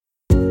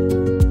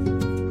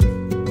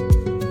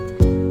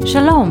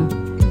Shalom,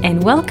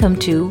 and welcome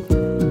to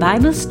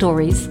Bible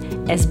Stories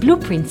as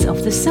Blueprints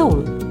of the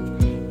Soul,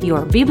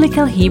 your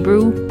Biblical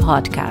Hebrew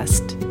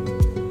podcast.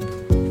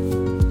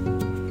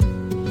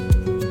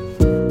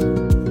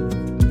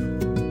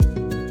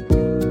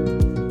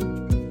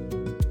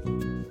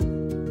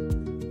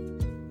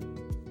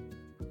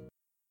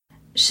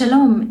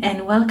 Shalom,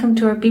 and welcome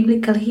to our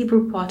Biblical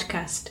Hebrew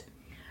podcast.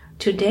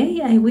 Today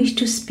I wish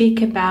to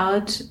speak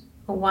about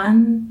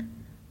one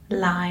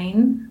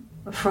line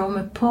from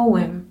a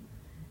poem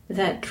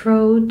that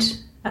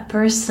wrote a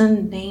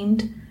person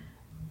named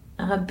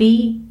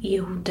Rabbi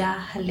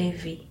Yehuda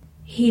Halevi.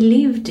 He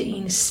lived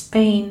in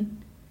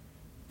Spain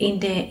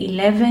in the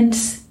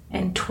 11th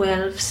and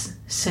 12th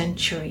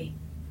century,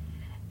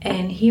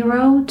 and he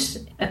wrote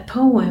a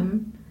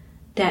poem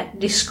that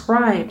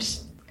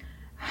describes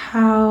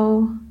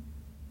how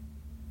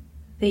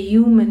the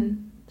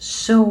human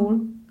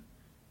soul,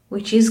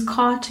 which is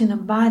caught in a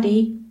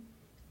body,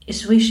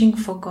 is wishing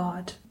for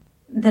God.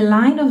 The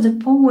line of the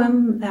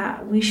poem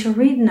that we shall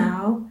read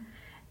now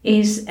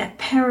is a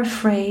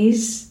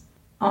paraphrase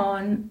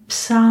on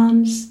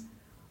Psalms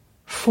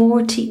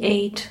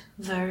 48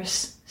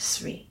 verse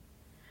 3.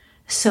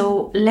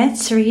 So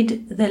let's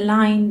read the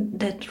line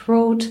that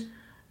wrote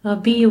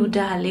Rabbi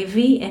Yehuda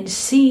Halevi and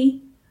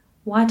see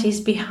what is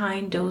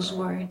behind those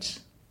words.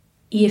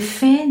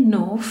 Yefe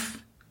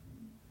nof,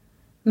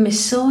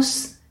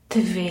 mesos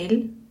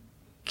tevel,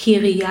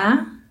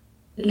 kirya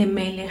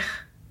lemelech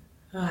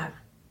rav.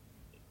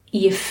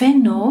 Yefe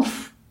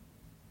nof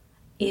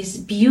is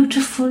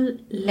beautiful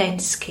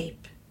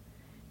landscape.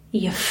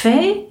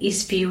 Yefe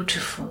is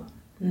beautiful.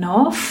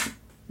 Nof,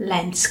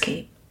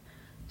 landscape.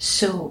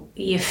 So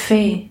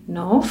Yefe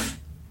nof,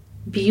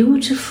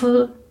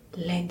 beautiful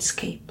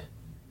landscape.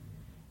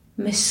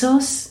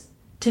 Mesos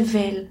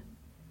tevel,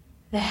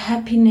 the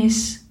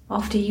happiness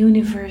of the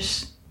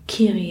universe.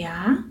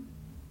 Kirya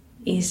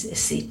is a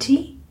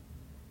city.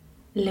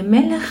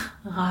 Lemelech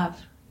rav,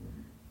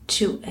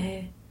 to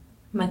a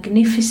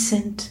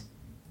magnificent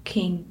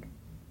king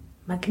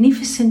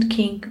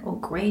or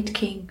great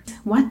king.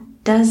 What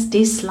does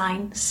this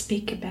line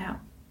speak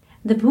about?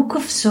 The book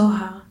of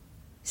Zohar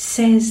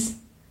says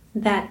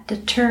that the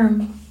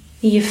term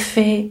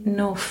Yefe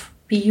nof,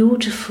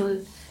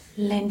 beautiful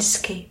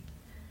landscape,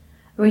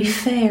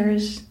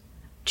 refers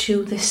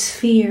to the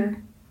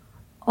sphere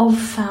of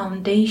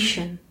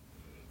foundation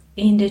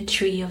in the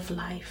tree of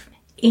life.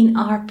 In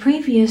our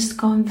previous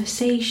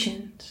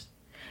conversations,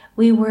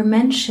 we were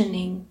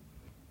mentioning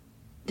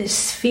the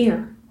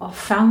sphere of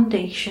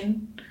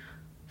foundation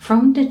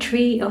from the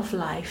tree of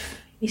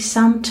life is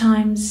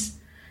sometimes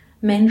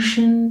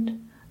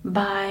mentioned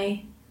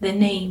by the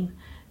name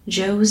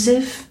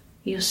Joseph,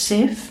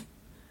 Yosef,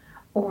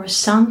 or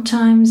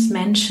sometimes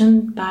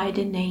mentioned by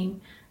the name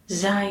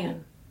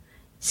Zion,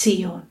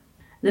 Zion.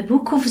 The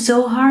book of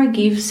Zohar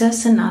gives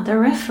us another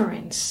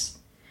reference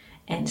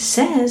and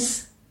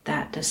says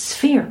that the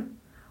sphere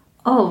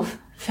of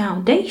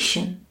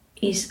foundation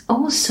is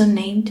also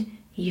named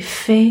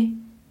Yefe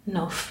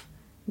nof,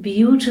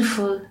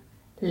 beautiful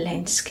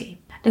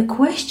landscape. The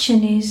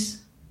question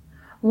is,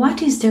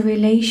 what is the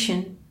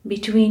relation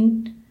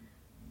between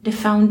the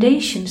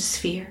foundation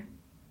sphere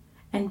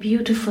and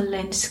beautiful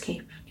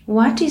landscape?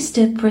 What is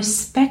the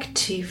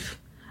perspective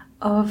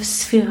of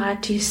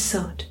Sfirat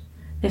Yesod,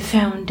 the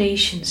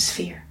foundation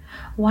sphere?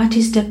 What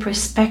is the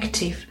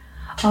perspective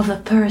of a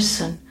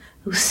person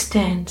who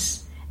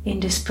stands in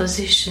this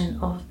position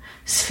of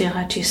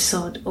Sfirat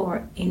Yesod,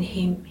 or in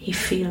him he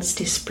feels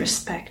this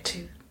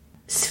perspective?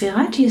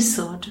 Sfirat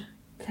Yesod,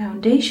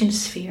 foundation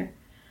sphere,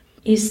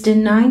 is the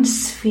ninth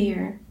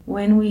sphere.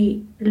 When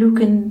we look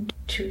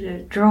into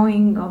the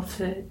drawing of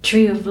the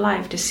tree of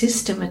life, the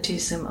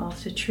systematism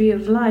of the tree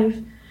of life,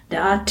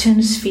 there are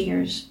 10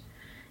 spheres.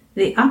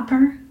 The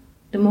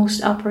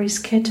most upper is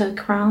Keter,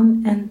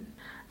 crown, and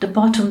the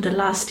bottom, the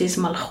last, is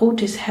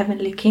Malchut, is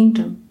heavenly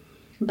kingdom.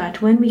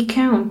 But when we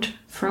count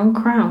from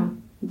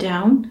crown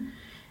down,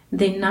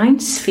 the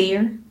ninth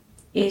sphere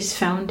is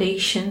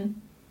foundation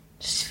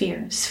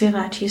sphere,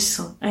 Sfirat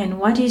Yesod. And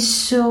what is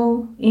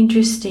so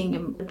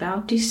interesting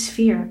about this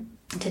sphere,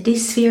 that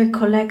this sphere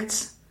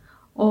collects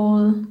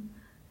all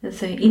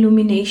the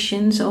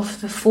illuminations of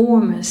the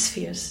former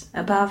spheres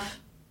above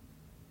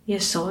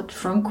Yesod,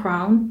 from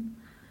crown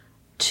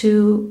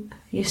to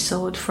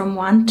Yesod, from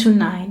 1 to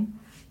 9.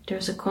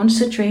 There's a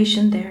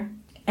concentration there.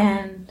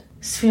 And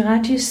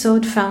Sfirat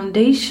Yesod,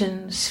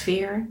 foundation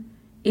sphere,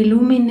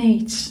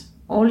 illuminates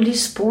all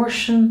this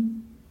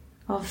portion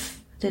of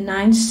the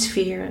 9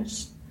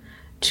 spheres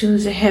to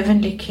the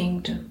heavenly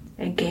kingdom.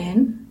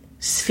 Again,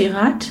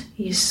 Sfirat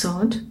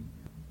Yesod,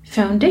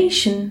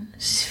 foundation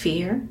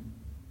sphere,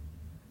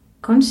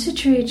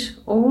 concentrates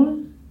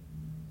all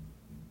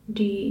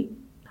the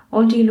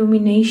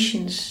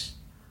illuminations,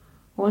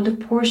 all the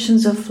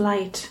portions of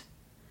light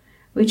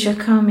which are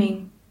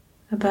coming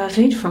above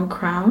it from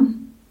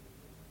crown,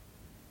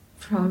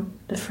 from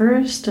the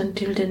first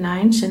until the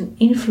ninth, and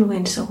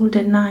influence all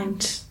the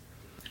ninths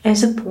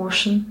as a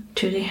portion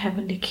to the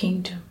heavenly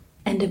kingdom.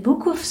 And the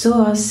book of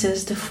Zohar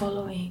says the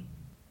following: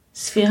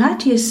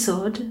 Sfirat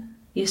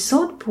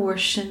Yesod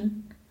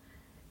portion,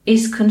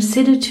 is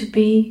considered to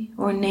be,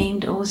 or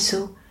named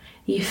also,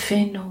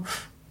 Yefei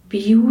Nov,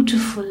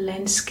 beautiful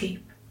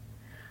landscape.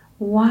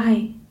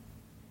 Why?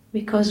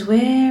 Because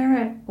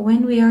when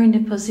we are in the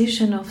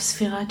position of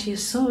Sfirat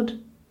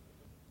Yesod,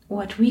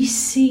 what we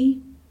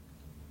see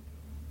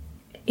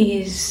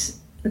is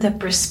the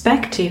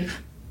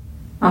perspective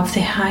of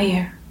the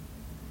higher,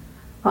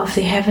 of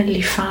the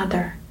Heavenly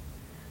Father.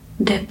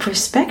 The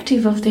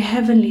perspective of the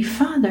Heavenly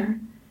Father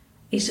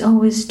is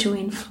always to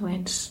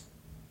influence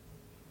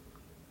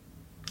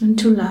and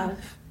to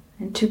love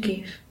and to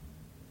give.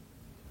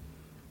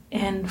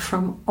 And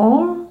from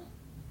all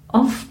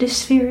of the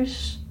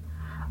spheres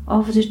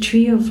of the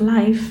tree of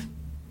life,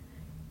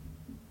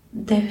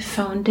 the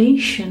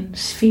foundation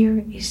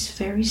sphere is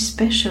very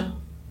special,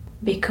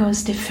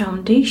 because the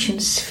foundation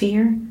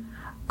sphere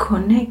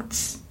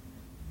connects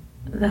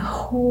the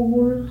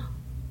whole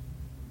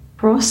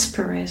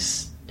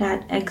prosperous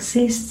that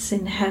exists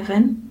in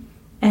heaven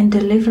and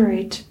deliver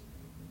it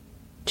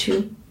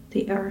to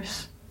the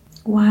earth.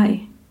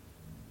 Why?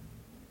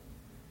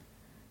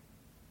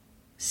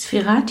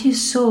 Sfirat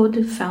Yesod,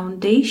 the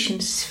foundation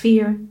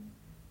sphere,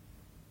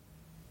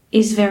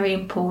 is very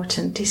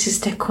important. This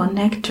is the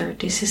connector.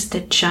 This is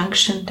the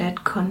junction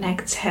that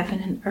connects heaven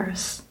and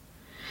earth.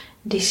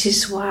 This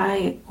is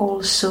why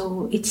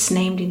also it's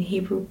named in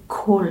Hebrew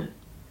Kol.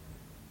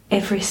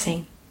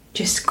 Everything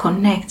just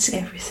connects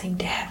everything,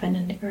 the heaven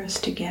and the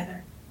earth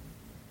together.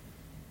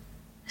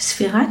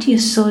 Sfirat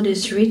Yesod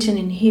is written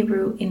in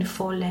Hebrew in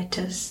 4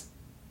 letters.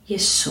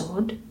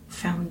 Yesod,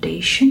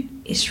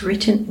 foundation, is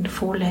written in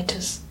 4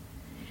 letters.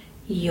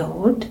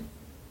 Yod,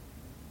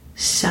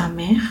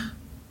 Samech,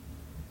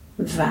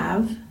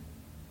 Vav,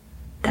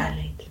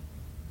 Dalet.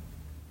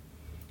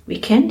 We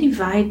can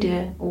divide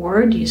the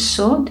word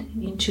Yesod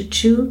into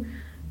 2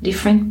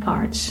 different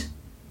parts.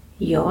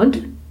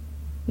 Yod,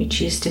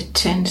 which is the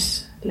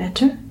 10th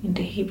letter in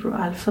the Hebrew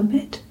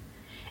alphabet,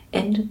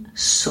 and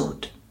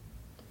Sod.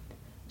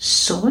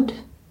 Sod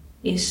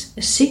is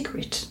a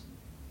secret.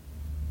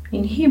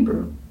 In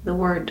Hebrew, the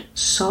word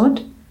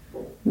Sod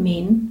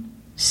means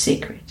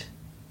secret.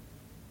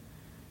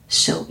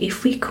 So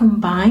if we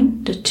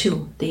combine the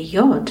 2, the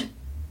Yod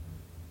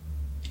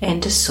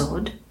and the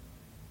Sod,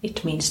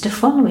 it means the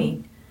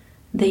following.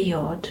 The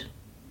Yod,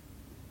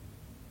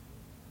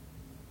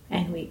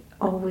 and we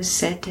always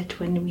said that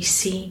when we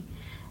see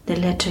the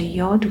letter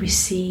Yod, we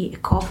see a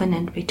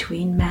covenant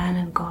between man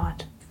and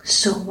God.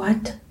 So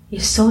what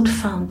Yesod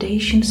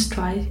foundations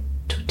try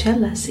to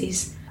tell us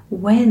is,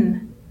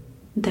 when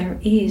there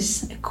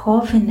is a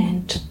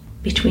covenant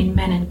between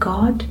man and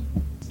God,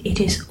 it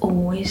is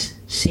always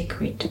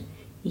secret.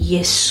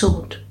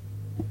 Yesod,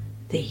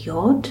 the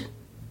Yod,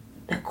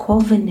 the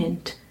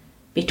covenant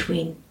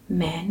between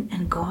man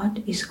and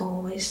God, is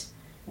always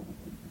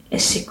a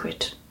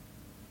secret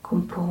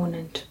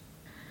component.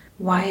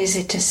 Why is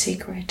it a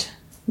secret?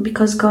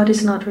 Because God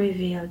is not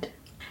revealed.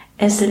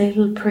 As the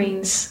little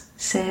prince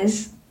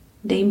says,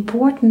 the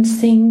important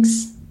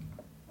things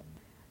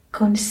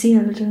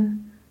concealed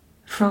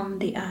from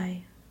the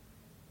eye.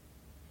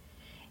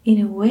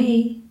 In a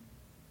way,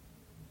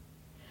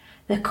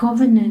 the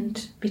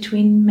covenant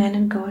between man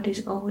and God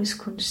is always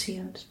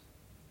concealed.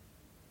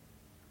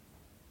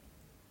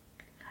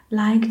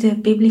 Like the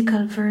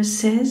biblical verse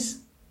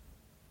says,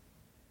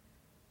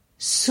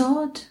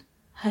 Sod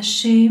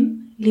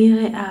Hashem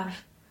lire'av,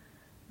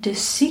 the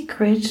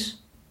secret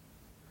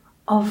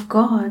of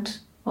God,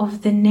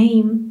 of the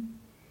name,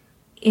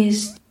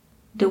 is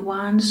the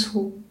ones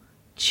who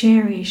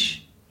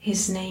cherish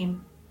His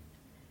name.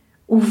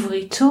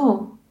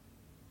 Uvrito,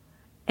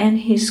 and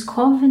His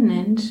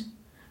covenant,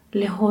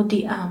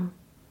 lehodiam,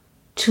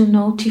 to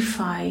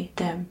notify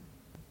them.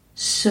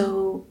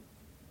 So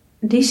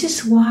this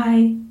is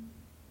why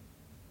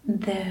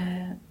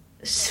the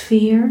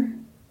sphere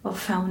of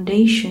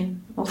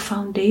foundation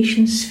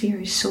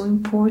sphere is so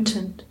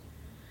important,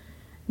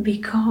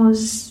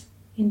 because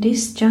in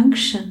this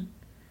junction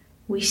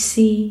we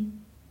see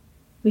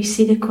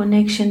the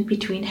connection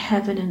between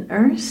heaven and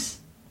earth.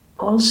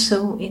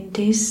 Also in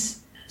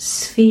this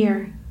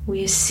sphere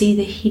we see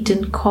the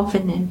hidden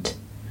covenant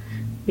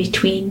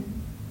between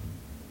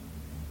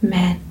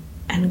man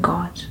and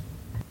God.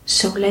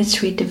 So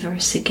let's read the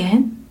verse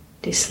again,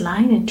 this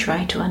line, and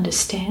try to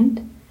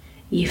understand.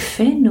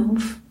 Yefei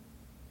Nov,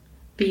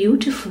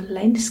 beautiful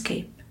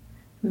landscape.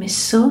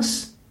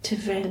 Mesos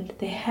Tevel,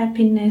 the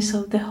happiness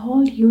of the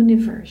whole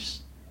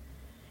universe.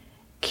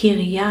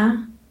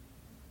 Kirya,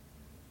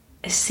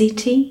 a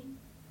city.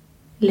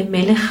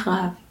 Lemelech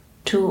Rav,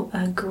 to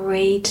a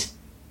great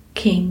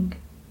king.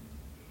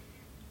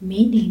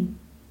 Meaning,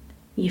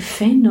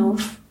 Yefei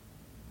Nov,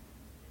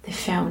 the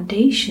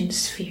foundation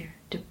sphere,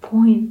 the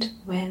point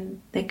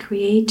when the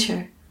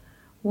Creator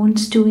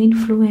wants to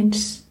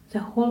influence the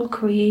whole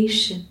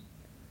creation,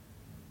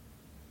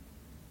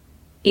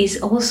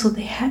 is also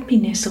the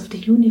happiness of the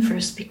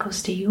universe,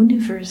 because the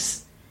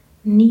universe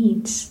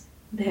needs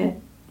the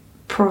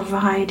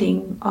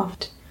providing of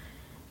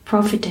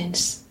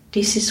providence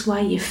This is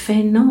why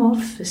Yefeh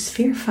Nov, the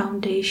sphere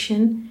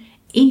foundation,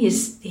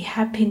 is the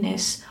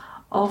happiness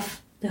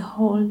of the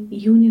whole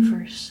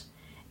universe.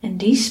 And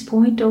this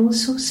point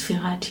also,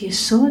 Sfirat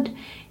Yesod,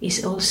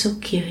 is also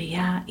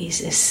Kiryah,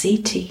 is a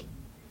city,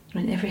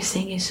 when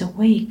everything is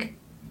awake.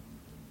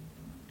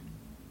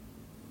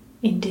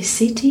 In this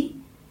city,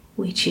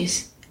 which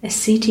is a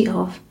city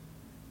of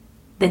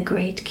the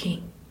great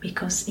king,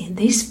 because in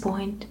this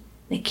point,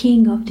 the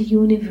king of the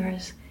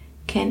universe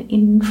can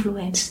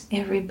influence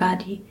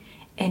everybody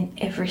and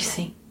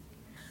everything.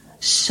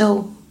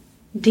 So,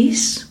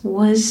 this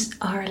was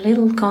our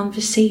little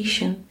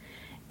conversation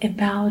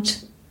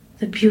about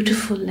the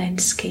beautiful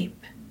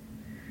landscape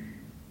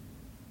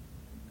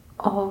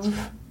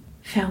of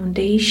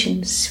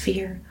foundation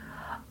sphere,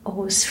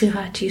 or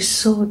Sfirat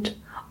Yesod,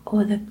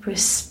 or the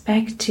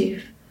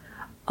perspective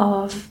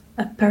of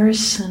a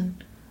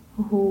person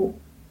who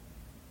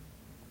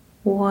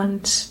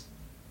wants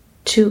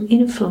to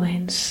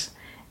influence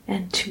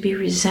and to be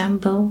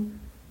resembled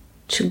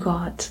to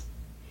God.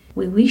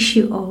 We wish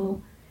you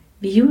all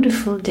a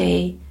beautiful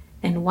day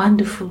and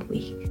wonderful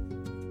week.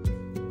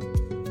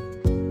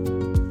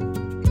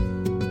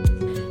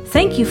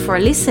 Thank you for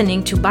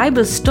listening to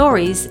Bible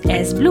Stories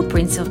as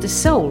Blueprints of the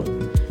Soul.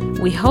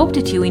 We hope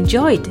that you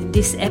enjoyed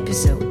this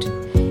episode.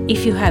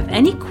 If you have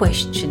any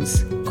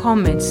questions,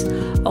 comments,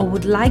 or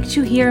would like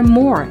to hear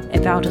more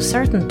about a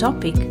certain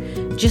topic,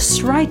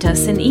 just write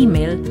us an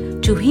email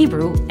to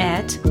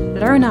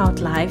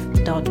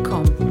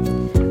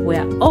hebrew@learnoutlive.com. We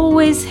are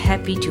always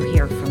happy to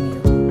hear from you.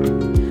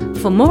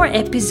 For more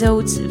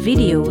episodes,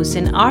 videos,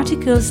 and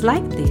articles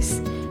like this,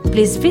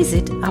 please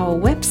visit our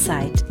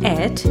website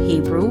at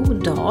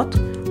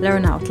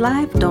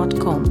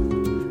hebrew.learnoutlive.com.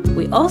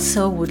 We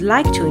also would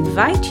like to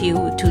invite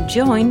you to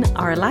join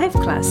our live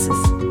classes.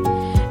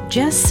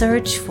 Just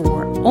search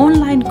for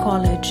Online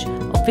College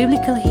of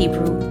Biblical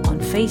Hebrew on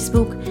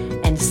Facebook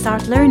and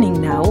start learning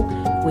now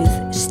with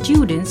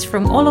students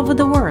from all over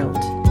the world.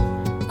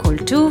 Kol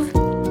Tuv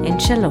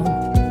and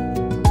Shalom.